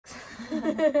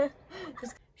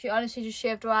She honestly just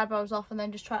shaved her eyebrows off and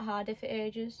then just tried hard for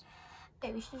ages.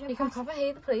 Okay, we should You can probably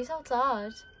hear the police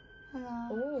outside.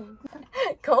 Oh.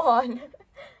 Go on.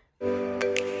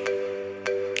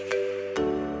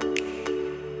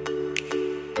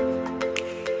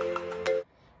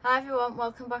 Hi everyone,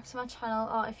 welcome back to my channel,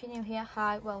 or if you're new here,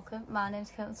 hi, welcome. My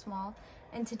name's Caitlin Small,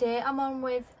 and today I'm on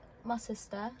with my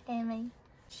sister, Amy.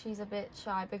 She's a bit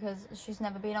shy because she's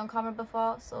never been on camera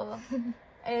before, so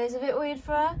it is a bit weird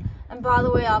for her. And by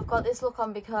the way, I've got this look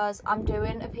on because I'm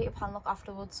doing a Peter Pan look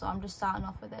afterwards, so I'm just starting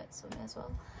off with it, so may as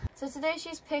well. So today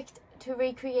she's picked to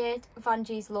recreate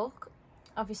Vanjie's look,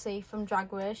 obviously from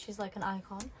Drag Race. She's like an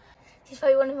icon. She's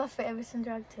probably one of my favourites in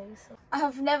drag too. So. I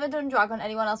have never done drag on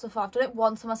anyone else before. I've done it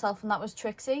once on myself, and that was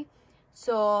Trixie.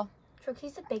 So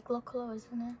Trixie's the big look though,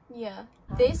 isn't it? yeah.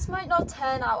 This might not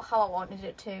turn out how I wanted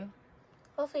it to.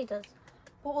 Hopefully it does.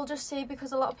 But we'll just see,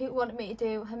 because a lot of people wanted me to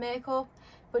do her makeup,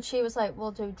 but she was like,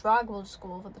 we'll do drag, we'll just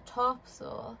go over the top.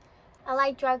 So I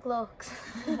like drag looks.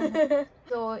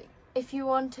 So if you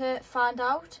want to find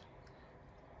out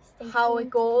Stay how it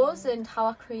tuned. goes and how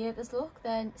I create this look,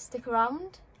 then stick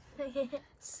around.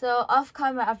 So off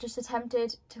camera I've just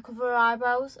attempted to cover her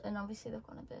eyebrows, and obviously they've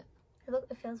gone a bit Look,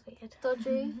 it feels weird.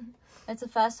 dodgy. It's the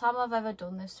first time I've ever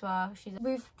done this to her.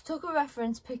 We've took a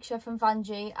reference picture from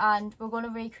Vanjie and we're going to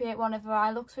recreate one of her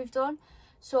eye looks we've done.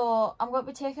 So I'm going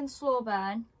to be taking Slow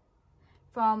Burn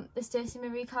from the Stacey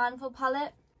Marie Carnival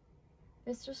palette.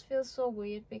 This just feels so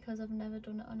weird because I've never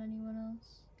done it on anyone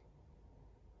else.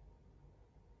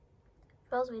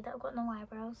 Feels weird that I've got no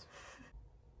eyebrows.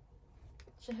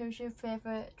 So who's your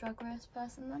favourite Drag Race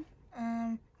person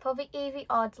then? Probably Evie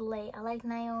Oddly. I like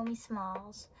Naomi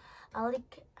Smalls. I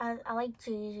like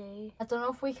Gigi. I don't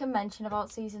know if we can mention about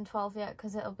season 12 yet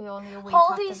because it'll be only a week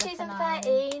Hopefully after the season finale.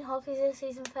 13. Hopefully it's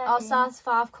season 13. Our Stars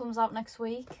 5 comes out next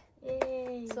week.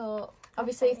 Yay. So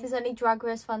obviously if there's any Drag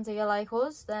Race fans that you like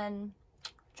us, then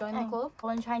join the club. I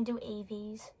want to try and do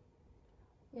Evie's.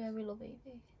 Yeah, we love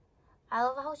Evie. I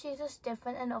love how she's just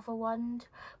different than other ones,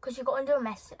 because she got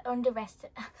underestimated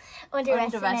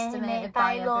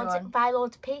by loads everyone.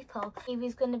 of people.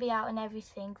 Evie's going to be out and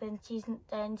everything, then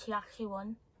she actually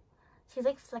won. She's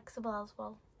like flexible as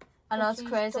well. I know, So it's she's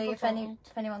crazy if double-jointed.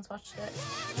 anyone's watched it.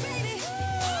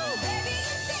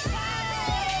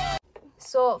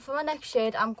 So for my next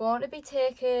shade, I'm going to be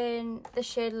taking the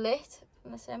shade Lit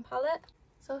from the same palette.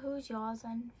 So who's yours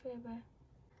then, favourite?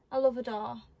 I love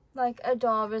Adore. Like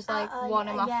Adore is like one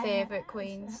of my yeah, favourite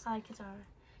queens. I like Adora.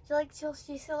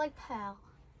 Do you still like Pearl?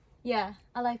 Yeah,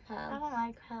 I like I Pearl. don't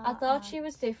like Pearl. I thought she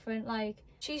was different. Like,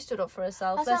 she stood up for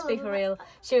herself. That's Let's a be little for bit- real.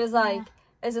 She was like,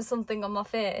 is there something on my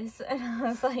face? And I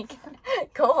was like,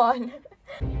 go on.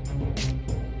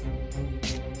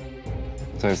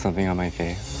 So there's something on my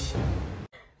face.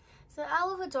 So I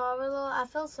love Adora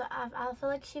though. I feel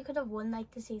like she could have won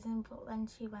like the season, but then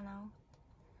she went out.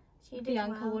 She did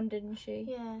Bianca well. won, didn't she?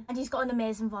 Yeah, and she's got an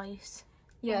amazing voice.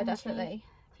 Yeah, hasn't she? definitely.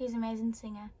 She's an amazing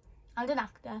singer and an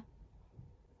actor.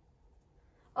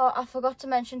 Oh, I forgot to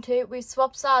mention too, we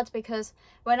swapped sides because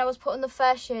when I was putting the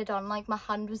first shade on, like my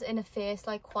hand was in her face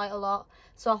like quite a lot.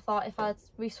 So I thought if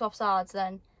we swap sides,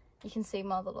 then you can see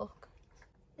more of the look.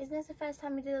 Isn't this the first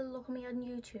time you did a look at me on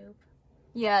YouTube?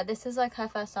 Yeah, this is like her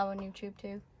first time on YouTube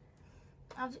too.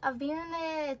 I've been on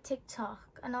a TikTok.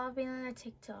 I know I've been on a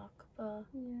TikTok, but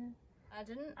Yeah.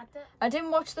 I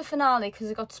didn't watch the finale because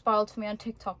it got spoiled for me on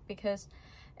TikTok, because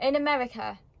in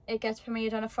America it gets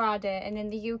premiered on a Friday and in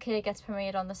the UK it gets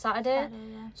premiered on the Saturday.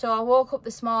 yeah. So I woke up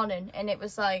this morning and it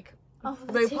was like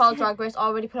RuPaul Drag Race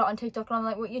already put it on TikTok, and I'm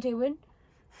like, what you doing?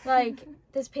 Like,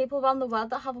 there's people around the world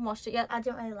that haven't watched it yet. I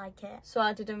don't really like it. So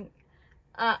I didn't.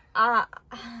 I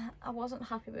wasn't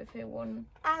happy with who won.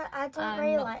 I don't I'm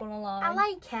really not like. gonna lie. I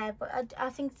like her, but I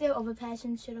think the other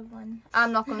person should have won.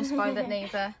 I'm not gonna spoil it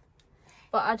neither.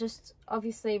 But I just,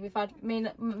 obviously we've had me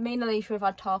and Alicia have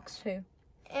had talks too.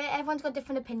 Everyone's got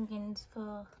different opinions,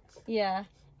 but Yeah.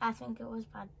 I think it was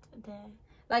bad.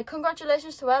 Like,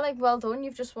 congratulations to her. Like, well done.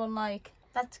 You've just won like.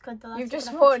 That's good though. You've That's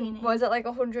just good won. opportunity. Was it like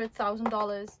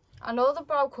 $100,000? I know the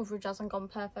brow coverage hasn't gone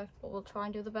perfect, but we'll try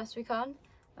and do the best we can.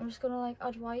 I'm just gonna like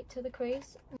add white to the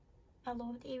crease. I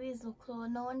loved Evie's look though.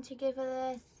 No one to give her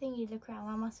the thingy, the crown.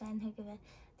 I'm not saying who give her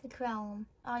the crown.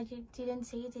 Oh, you didn't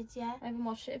see it, did you? I haven't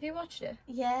watched it. Have you watched it?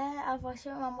 Yeah, I've watched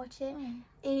it. Mum watched it.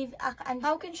 Eve, and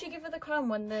How can she give her the crown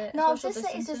when the no, social it's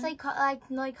just distancing?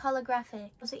 like holographic.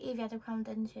 Also, Evie had a crown,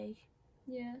 didn't she?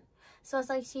 Yeah. So it's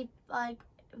like she like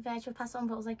virtual passed on,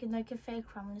 but it was like a fake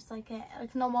crown. It's like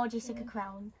no more just like a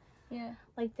crown. Yeah.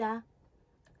 Like that.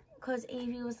 Because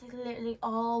Evie was like literally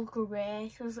all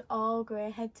grey. She was all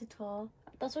grey head to toe.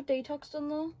 That's what Detox done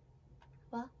though.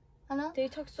 What? I know.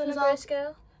 Detox She done a was all-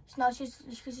 grayscale. No,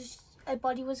 her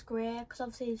body was grey because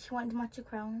obviously she wanted to match her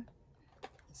crown.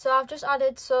 So I've just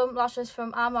added some lashes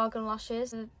from Our Morgan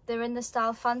Lashes. They're in the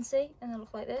style Fancy and they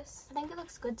look like this. I think it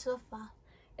looks good so far.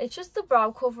 It's just the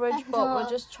brow coverage, I but we're know.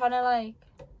 just trying to like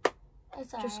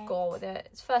It's just alright. go with it.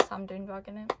 It's first time doing drag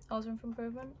in it. Always room for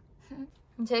improvement.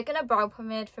 I'm taking a brow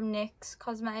pomade from NYX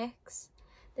Cosmetics.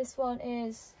 This one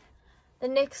is the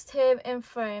NYX Tame in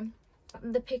Frame.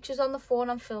 The picture's on the phone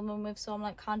I'm filming with, so I'm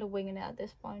like kind of winging it at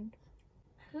this point.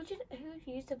 Who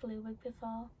used a blue wig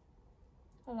before?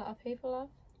 A lot of people have.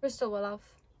 Crystal will have.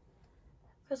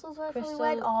 Crystal's probably Crystal-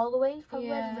 went all the way. Probably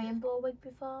yeah. had a rainbow wig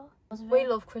before. We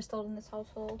love Crystal in this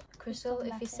household. Crystal, Crystal if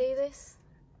you Method. see this,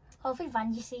 Hopefully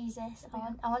Vanjie sees this.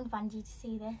 I want Vanjie to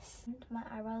see this. My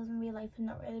eyebrows in real life are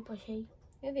not really bushy.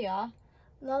 here they are.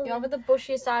 No, You have the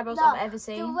bushiest eyebrows no, I've ever they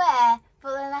seen. were,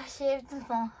 but then I shaved them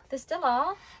off. They still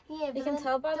are. Yeah, but You can then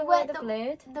tell by they the way were- the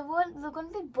blade. they're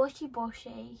going to be bushy,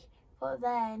 but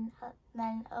then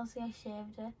obviously I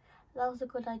shaved it. That was a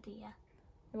good idea.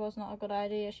 It was not a good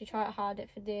idea. She tried to hide it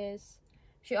for days.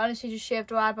 She honestly just shaved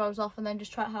her eyebrows off and then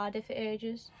just tried to hide it for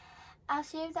ages. I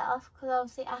shaved it off because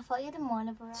obviously I thought you didn't want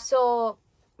to wear it. So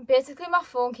basically my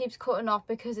phone keeps cutting off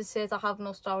because it says I have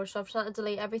no storage, so I've tried to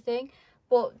delete everything.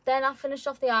 But then I finished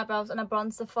off the eyebrows and I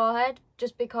bronzed the forehead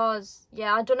just because,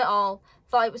 yeah, I'd done it all.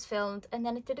 Thought it was filmed and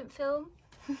then it didn't film.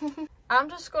 I'm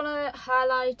just gonna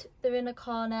highlight the inner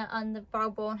corner and the brow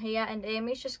bone here, and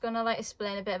Amy's just gonna like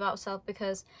explain a bit about herself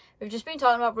because we've just been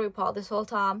talking about RuPaul this whole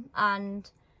time and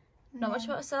not much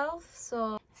about herself.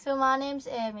 So my name's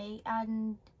Amy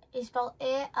and it's spelled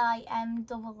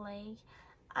AIMEE.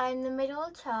 I'm the middle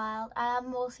child. I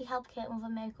mostly help Caitlin with her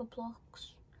makeup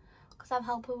looks because I've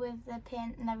helped her with the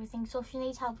paint and everything. So if she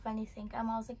needs help with anything, I'm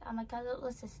like a little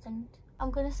assistant.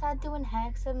 I'm gonna start doing hair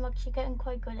because I'm actually getting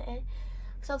quite good at it.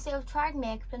 So obviously I've tried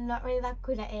makeup and not really that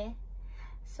good at it.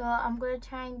 So I'm gonna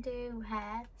try and do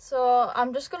hair. So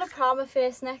I'm just gonna prime my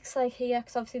face next, like here,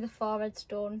 because obviously the forehead's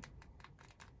done.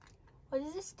 What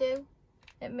does this do?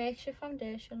 It makes your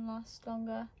foundation last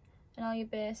longer and all your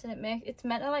base, and it's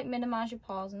meant to like minimise your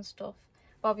pores and stuff.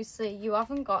 But obviously you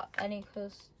haven't got any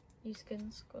because your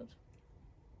skin's good.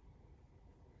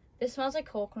 This smells like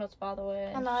coconuts, by the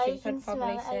way. And I She can could smell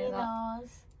probably it say in your that.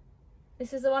 nose.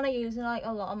 This is the one I use in like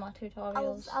a lot of my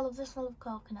tutorials. I love the smell of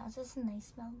coconuts. It's a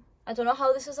nice smell. I don't know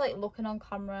how this is like looking on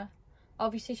camera.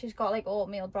 Obviously she's got like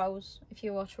oatmeal brows. If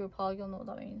you watch RuPaul, you'll know what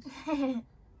that means.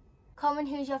 Comment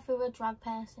who's your favourite drag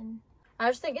person. I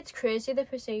just think it's crazy the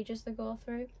procedures they go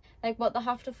through, like what they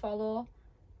have to follow.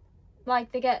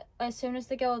 Like they get, as soon as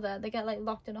they go there, they get like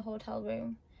locked in a hotel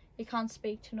room. You can't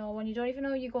speak to no one. You don't even know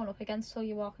who you're going up against till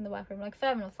you walk in the workroom. Like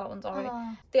fair enough, that one's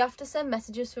alright. They have to send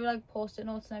messages through like post-it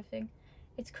notes and everything.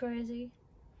 It's crazy.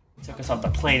 Took us off the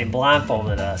plane and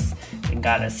blindfolded us and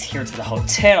got us here to the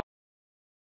hotel.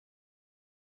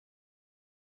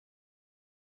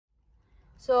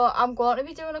 So I'm going to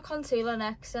be doing a concealer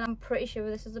next, and I'm pretty sure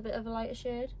this is a bit of a lighter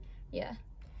shade. Yeah.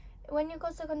 When you go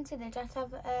to consider, do you have to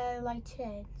have light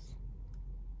shades?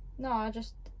 No, I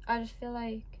just feel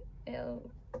like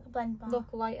it'll A blend bar. look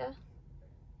lighter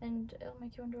and it'll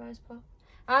make your under eyes pop.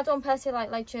 I don't personally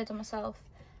like light shades on myself,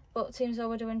 but it seems though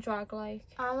we're doing drag like.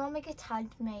 I want to make it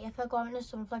tanned me. If I go out in the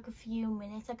sun for like a few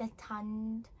minutes, I get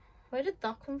tanned. Where did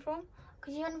that come from?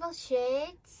 Because you want those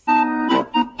shades?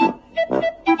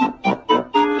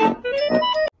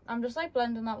 I'm just like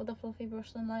blending that with a fluffy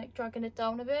brush and like dragging it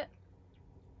down a bit.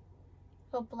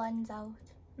 So it blends out.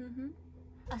 I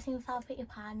I think if I put your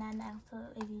partner now, I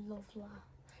absolutely love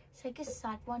that. It's like a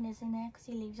sad one, isn't it? Because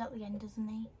he leaves at the end, doesn't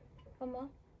he? One more.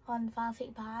 On the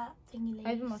Velvet Part thing he leaves. I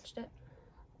haven't watched it.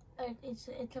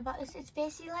 It's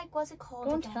basically like, what's it called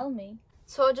Don't again? tell me.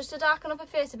 So just to darken up her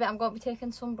face a bit, I'm going to be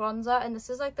taking some bronzer, and this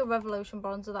is like the Revolution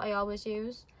bronzer that I always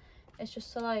use. It's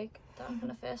just to like darken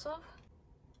her face off.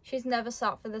 She's never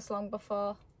sat for this long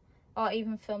before, or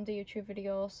even filmed a YouTube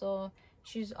video, so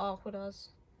she's awkward as.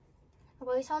 I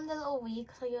always sound a little weak,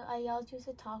 so I always used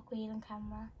to talk weird on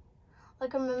camera.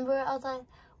 Like I remember I was like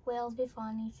Wales before,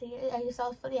 and I used to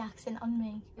always put the accent on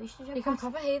me. You can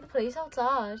probably hear the police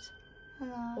outside.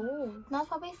 Oh. No, it's not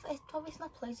police,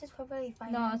 it's probably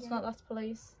fire. No, it's not. That's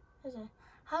police. Is it?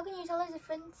 How can you tell the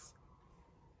difference?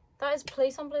 That is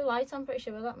police on blue lights, I'm pretty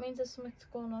sure. That means there's something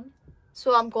going on.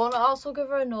 So I'm going to also give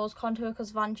her a nose contour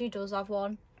because Vanjie does have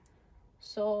one.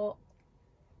 So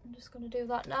I'm just going to do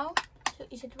that now. So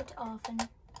you should do it often.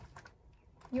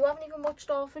 You haven't even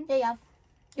watched Orphan? Yeah, you have.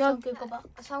 You have? Google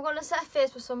box. So I'm going to set her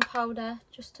face with some powder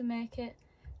just to make it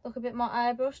look a bit more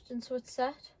airbrushed and so it's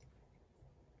set.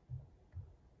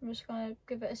 I'm just going to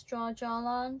give it a straw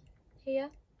jawline here.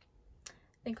 I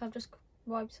think I've just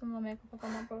wipe some of the makeup off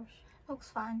on that brush. Looks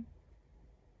fine.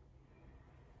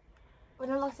 When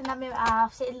I looked in that mirror, I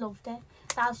absolutely loved it.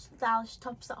 That just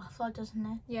tops it off, though, doesn't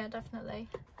it? Yeah, definitely.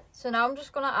 So now I'm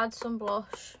just going to add some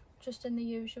blush, just in the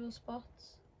usual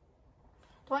spots.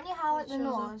 Don't you highlight the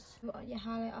nose? You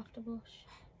highlight after blush.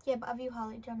 Yeah, but have you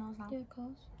highlighted your nose now? Yeah, of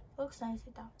course. Looks nice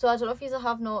with that. So I don't know if you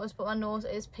have noticed, but my nose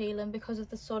is peeling because of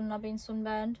the sun and I've been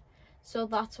sunburned. So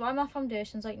that's why my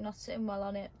foundation's like not sitting well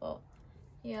on it, but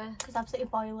yeah. It's absolutely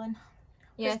boiling.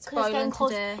 Yeah, it's boiling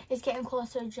today. It's getting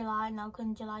close to July now,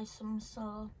 because July's summer,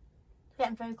 so it's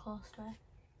getting very close to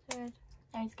it. Good.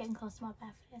 And it's getting close to my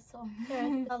birthday, so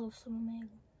Good. I love summer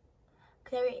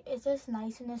makeup. It's just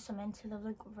nice in the summer instead of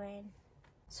like rain.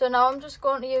 So now I'm just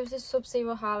going to use this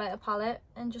Sub-Zero highlighter palette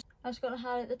and I'm just going to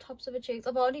highlight the tops of her cheeks.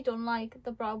 I've already done like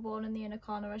the brow bone in the inner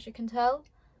corner, as you can tell.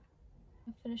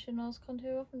 I'll finish your nose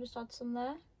contour off and just add some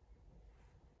there.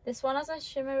 This one has a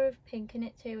shimmer of pink in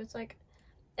it too. It's like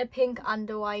a pink and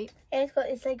a white.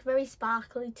 It's like very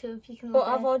sparkly too, if you can But look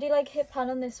at I've already like hit pan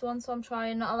on this one, so I'm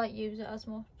trying not to like use it as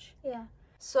much. Yeah.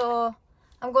 So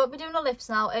I'm going to be doing the lips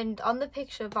now, and on the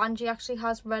picture Vanjie actually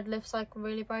has red lips, like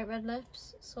really bright red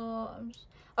lips. So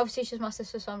obviously she's my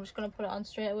sister, so I'm just going to put it on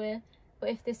straight away. But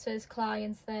if this is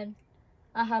clients, then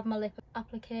I have my lip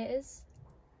applicators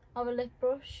or a lip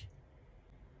brush.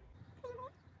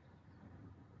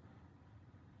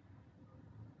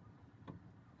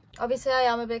 Obviously I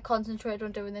am a bit concentrated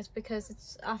on doing this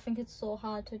because I think it's so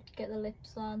hard to get the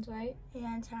lips lines right.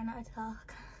 Yeah, and try not to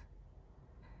talk.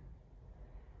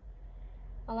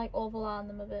 I like overline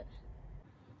them a bit.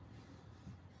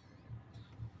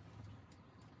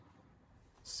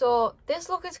 So this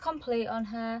look is complete on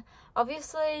her.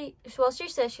 Obviously, she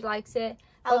says she likes it.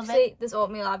 Obviously, there's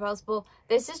oatmeal eyebrows, but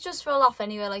this is just for a laugh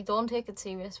anyway. Like, don't take it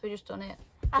serious. We just done it.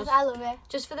 I love it.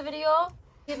 Just for the video.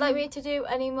 If you'd like me to do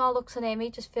any more looks on Amy,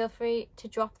 just feel free to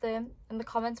drop them in the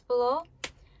comments below.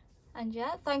 And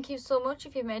yeah, thank you so much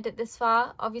if you made it this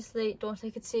far. Obviously, don't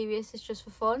take it serious, it's just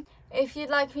for fun. If you'd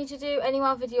like me to do any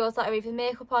more videos that are either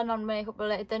makeup or non-makeup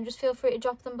related, then just feel free to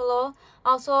drop them below.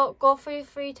 Also, feel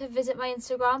free to visit my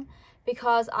Instagram,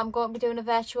 because I'm going to be doing a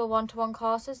virtual one-to-one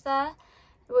courses there,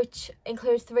 which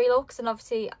includes 3 looks, and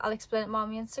obviously I'll explain it more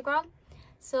on my Instagram.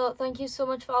 So thank you so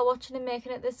much for all watching and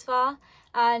making it this far,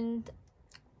 and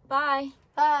bye.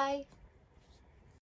 Bye.